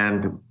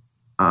 And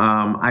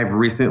I've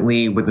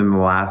recently, within the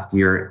last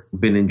year,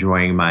 been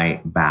enjoying my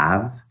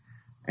baths.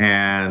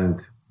 And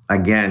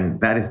again,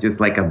 that is just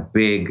like a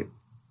big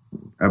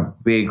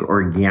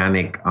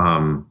organic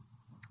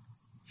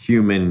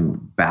human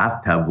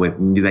bathtub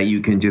that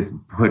you can just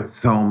put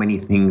so many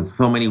things,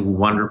 so many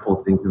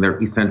wonderful things in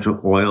there. Essential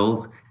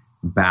oils,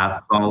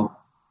 bath salts,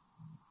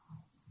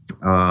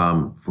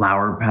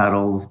 flower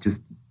petals,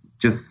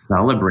 just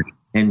celebrate,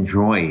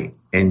 enjoy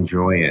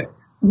it.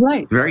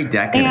 Right. It's very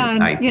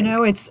decadent.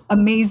 And, it's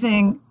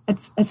amazing.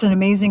 It's an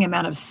amazing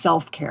amount of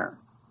self-care,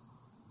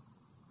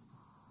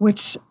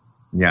 which.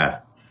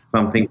 Yes.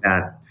 Something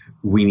that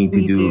we need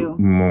to do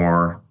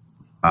more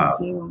of.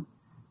 We do.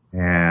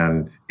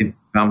 And it's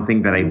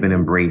something that I've been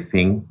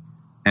embracing,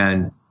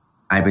 and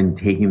I've been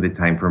taking the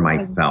time for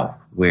myself,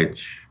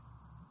 which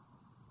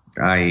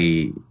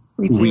we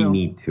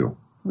need to.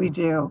 We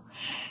do.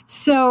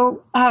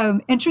 So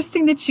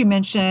interesting that you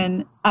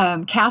mention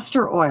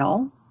castor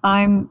oil.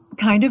 I'm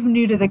kind of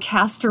new to the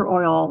castor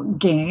oil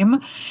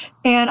game,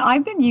 and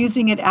I've been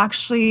using it.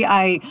 Actually,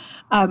 I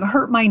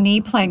hurt my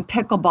knee playing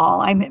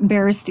pickleball. I'm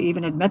embarrassed to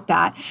even admit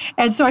that.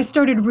 And so I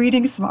started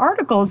reading some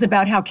articles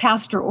about how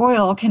castor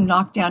oil can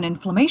knock down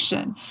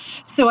inflammation.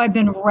 So I've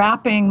been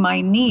wrapping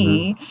my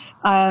knee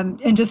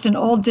in just an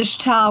old dish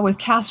towel with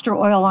castor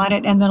oil on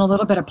it, and then a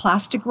little bit of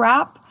plastic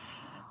wrap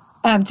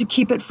to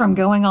keep it from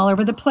going all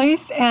over the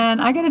place.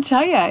 And I got to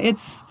tell you,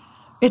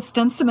 it's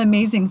done some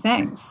amazing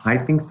things. I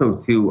think so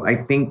too. I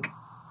think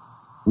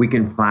we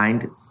can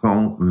find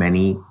so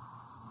many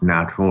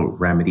natural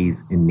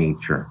remedies in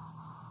nature.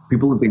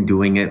 People have been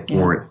doing it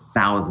for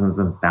thousands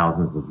and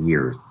thousands of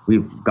years.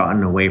 We've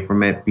gotten away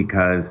from it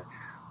because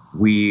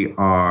we've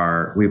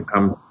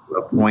come to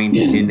a point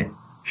in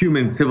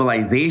human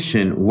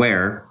civilization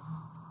where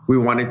we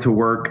want it to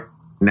work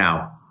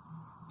now.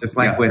 Just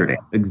like with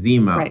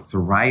eczema,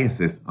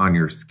 psoriasis on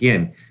your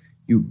skin,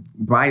 you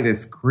buy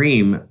this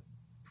cream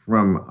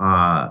from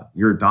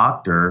your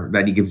doctor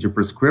that he gives you a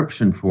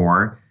prescription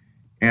for,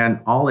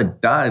 and all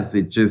it does,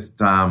 it just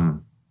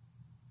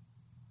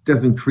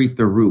doesn't treat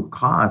the root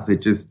cause.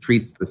 It just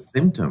treats the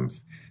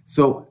symptoms.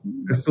 So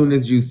as soon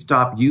as you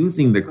stop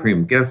using the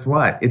cream, guess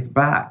what? It's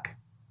back.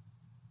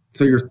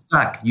 So you're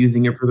stuck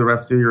using it for the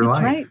rest of your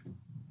life.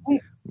 Right.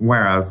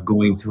 Whereas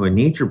going to a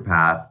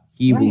naturopath,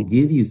 he will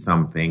give you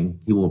something.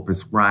 He will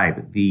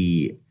prescribe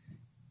the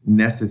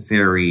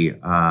necessary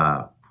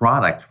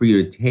product for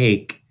you to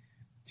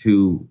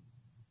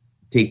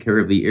take care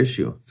of the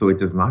issue so it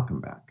does not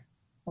come back.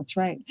 That's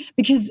right.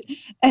 Because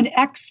an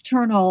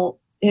external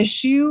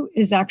issue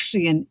is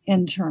actually an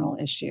internal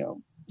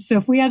issue. So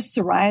if we have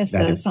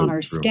psoriasis on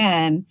our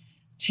skin,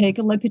 take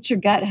a look at your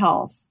gut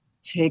health.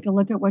 Take a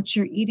look at what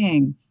you're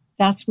eating.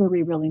 That's where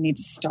we really need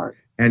to start.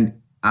 And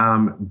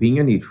being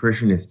a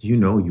nutritionist,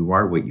 you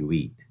are what you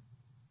eat.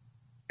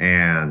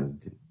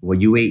 And what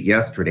you ate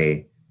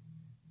yesterday,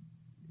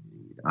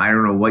 I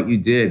don't know what you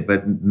did,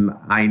 but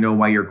I know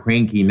why you're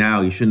cranky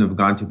now. You shouldn't have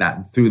gone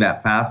through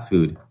that fast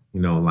food,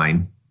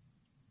 line.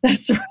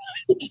 That's right.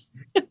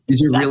 Did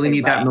you really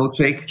need that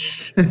milkshake?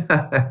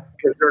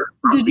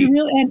 Did you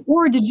really,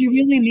 or did you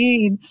really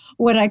need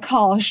what I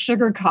call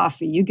sugar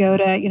coffee? You go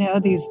to,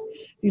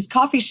 these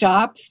coffee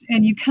shops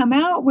and you come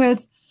out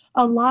with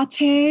a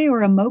latte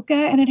or a mocha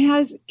and it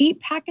has 8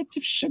 packets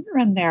of sugar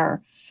in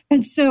there.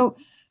 And so,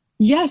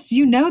 yes,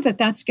 that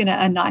that's going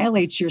to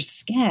annihilate your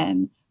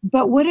skin,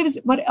 but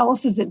what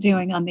else is it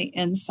doing on the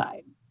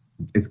inside?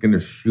 It's going to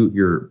shoot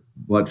your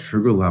blood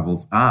sugar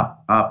levels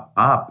up, up,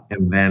 up.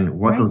 And then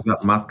what goes up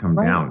must come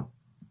down.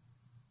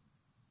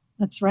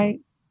 That's right.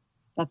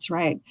 That's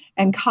right.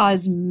 And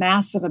cause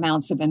massive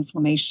amounts of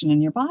inflammation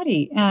in your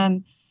body.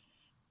 And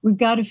we've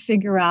got to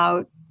figure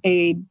out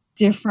a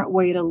different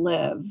way to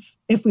live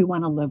if we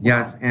want to live well.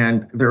 Yes.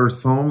 And there are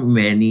so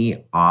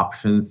many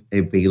options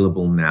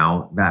available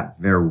now that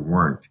there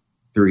weren't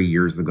 30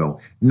 years ago.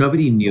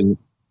 Nobody knew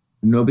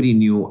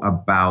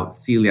about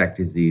celiac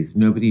disease.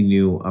 Nobody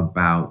knew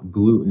about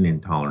gluten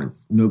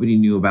intolerance. Nobody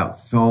knew about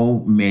so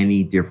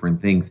many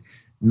different things.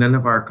 None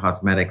of our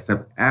cosmetics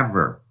have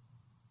ever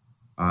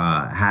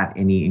had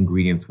any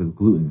ingredients with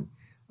gluten.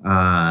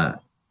 Our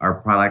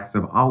products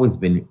have always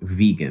been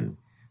vegan.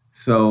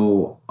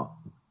 So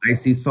I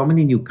see so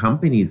many new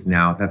companies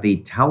now that they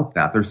tout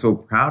that. They're so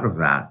proud of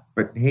that.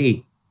 But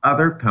hey,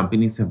 other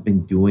companies have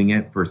been doing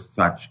it for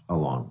such a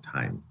long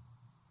time.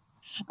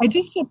 I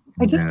just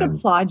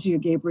applaud you,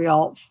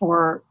 Gabriel,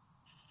 for,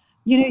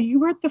 you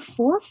were at the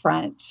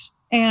forefront,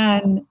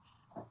 and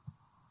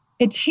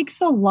it takes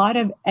a lot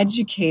of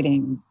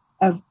educating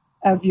of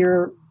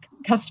your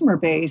customer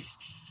base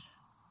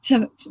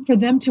for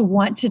them to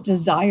want to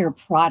desire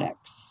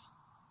products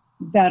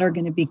that are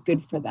going to be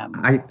good for them.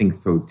 I think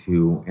so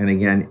too. And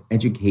again,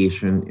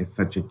 education is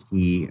such a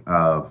key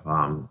of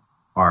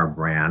our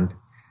brand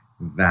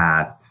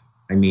that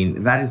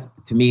is,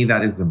 to me,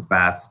 that is the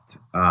best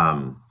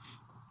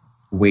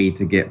way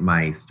to get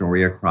my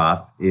story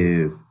across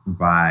is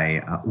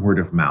by word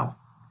of mouth.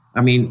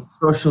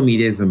 Social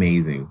media is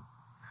amazing,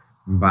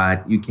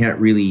 but you can't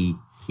really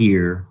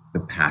hear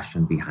the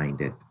passion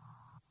behind it.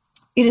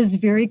 It is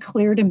very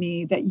clear to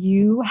me that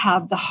you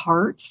have the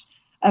heart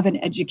of an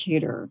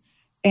educator.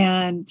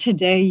 And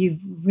today you've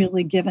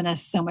really given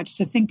us so much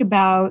to think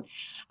about,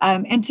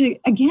 and to,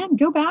 again,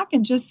 go back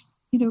and just,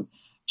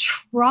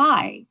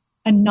 try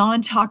a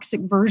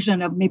non-toxic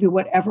version of maybe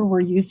whatever we're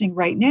using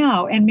right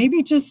now. And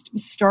maybe just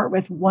start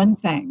with one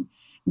thing.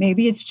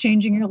 Maybe it's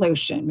changing your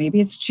lotion. Maybe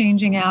it's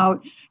changing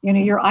out,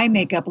 your eye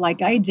makeup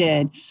like I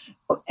did.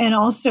 And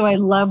also I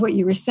love what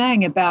you were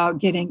saying about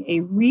getting a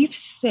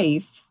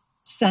reef-safe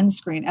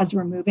sunscreen as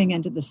we're moving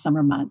into the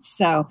summer months.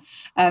 So,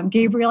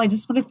 Gabriel, I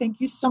just want to thank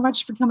you so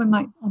much for coming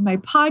on my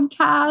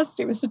podcast.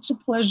 It was such a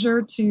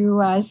pleasure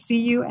to see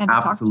you and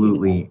talk to you.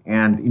 Absolutely.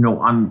 And,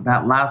 on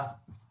that last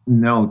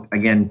note,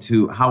 again,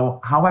 to how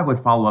I would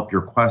follow up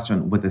your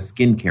question with a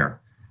skincare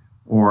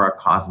or a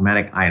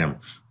cosmetic item.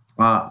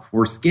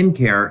 For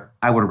skincare,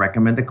 I would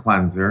recommend a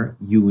cleanser.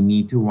 You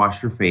need to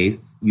wash your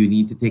face. You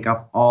need to take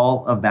off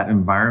all of that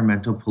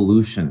environmental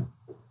pollution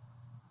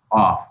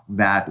off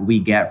that we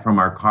get from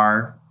our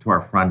car to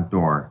our front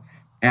door.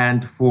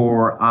 And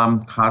for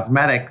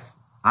cosmetics,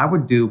 I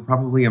would do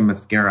probably a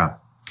mascara.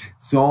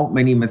 So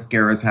many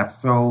mascaras have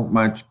so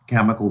much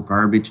chemical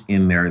garbage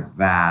in there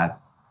that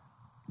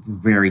it's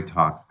very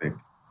toxic.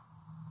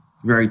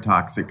 Very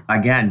toxic.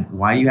 Again,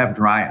 why you have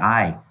dry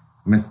eye?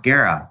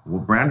 Mascara.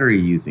 What brand are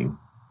you using?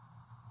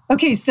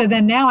 Okay, so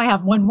then now I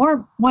have one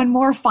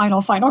more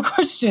final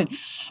question.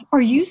 Are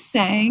you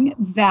saying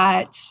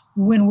that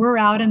when we're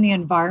out in the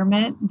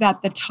environment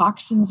that the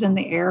toxins in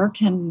the air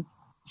can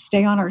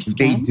stay on our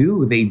skin?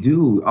 They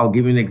do. I'll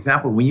give you an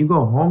example. When you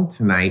go home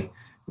tonight,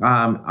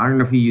 I don't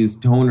know if you use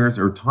toners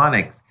or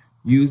tonics,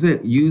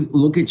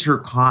 look at your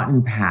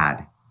cotton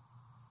pad.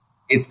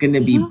 It's going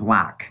to be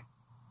black.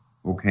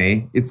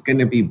 Okay? It's going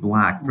to be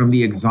black from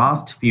the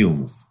exhaust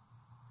fumes.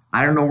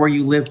 I don't know where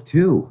you live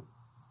too.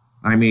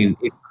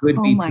 It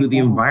could be to the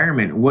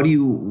environment.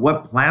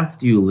 What plants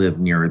do you live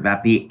near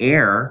that the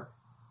air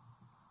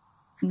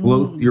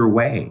floats your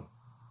way?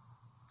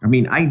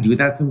 I do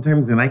that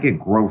sometimes and I get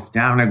grossed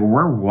out. I go,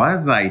 where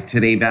was I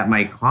today that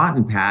my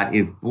cotton pad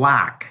is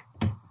black?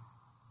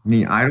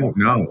 I don't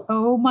know.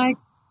 Oh my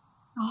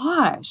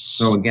gosh.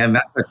 So again,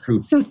 that's the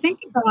truth. So think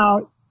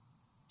about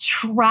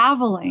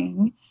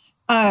traveling.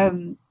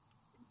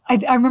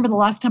 I remember the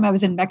last time I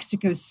was in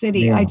Mexico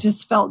City, I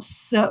just felt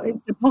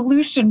the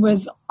pollution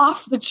was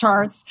off the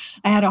charts.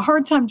 I had a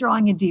hard time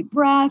drawing a deep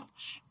breath.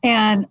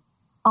 And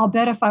I'll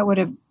bet if I would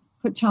have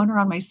put toner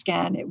on my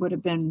skin, it would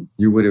have been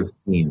You would have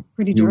seen.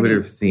 Pretty dirty. You would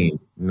have seen,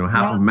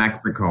 half of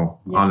Mexico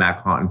on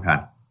that cotton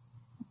pad.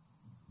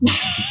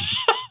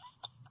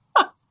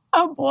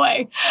 Oh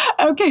boy.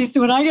 Okay, so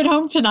when I get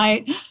home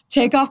tonight,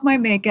 take off my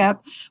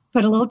makeup,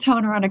 put a little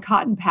toner on a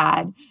cotton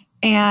pad,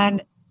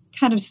 and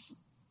kind of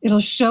it'll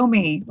show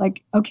me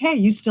like, okay,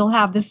 you still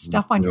have this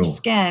stuff on your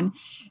skin.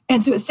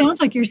 And so it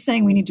sounds like you're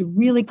saying we need to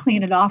really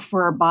clean it off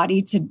for our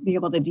body to be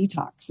able to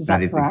detox. Is that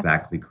correct? That is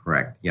exactly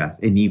correct. Yes.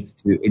 It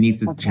needs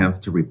this chance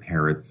to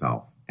repair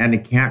itself. And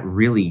it can't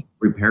really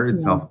repair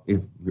itself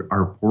if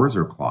our pores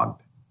are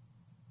clogged.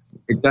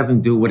 it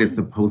doesn't do what it's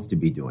supposed to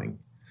be doing.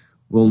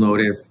 We'll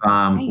notice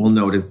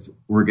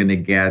we're going to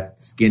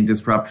get skin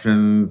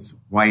disruptions,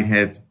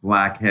 whiteheads,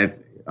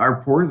 blackheads.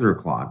 Our pores are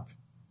clogged.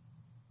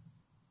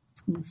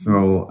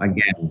 So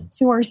again,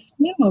 our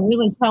skin will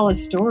really tell a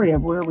story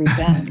of where we've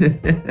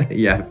been.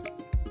 Yes.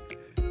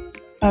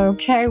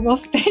 Okay, well,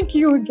 thank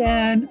you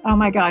again. Oh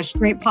my gosh,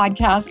 great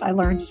podcast. I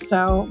learned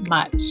so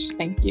much.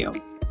 Thank you.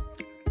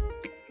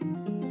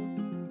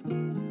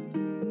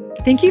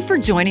 Thank you for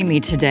joining me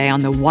today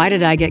on the Why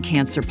Did I Get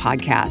Cancer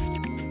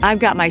podcast. I've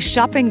got my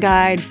shopping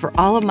guide for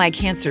all of my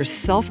cancer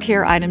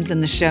self-care items in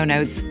the show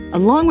notes,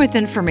 along with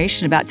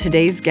information about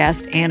today's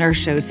guest and our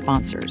show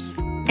sponsors.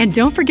 And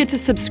don't forget to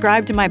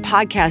subscribe to my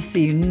podcast so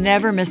you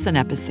never miss an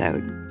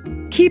episode.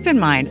 Keep in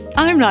mind,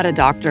 I'm not a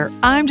doctor.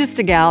 I'm just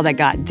a gal that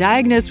got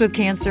diagnosed with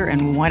cancer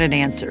and wanted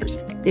answers.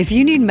 If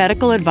you need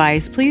medical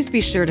advice, please be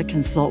sure to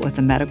consult with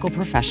a medical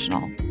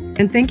professional.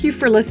 And thank you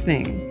for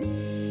listening.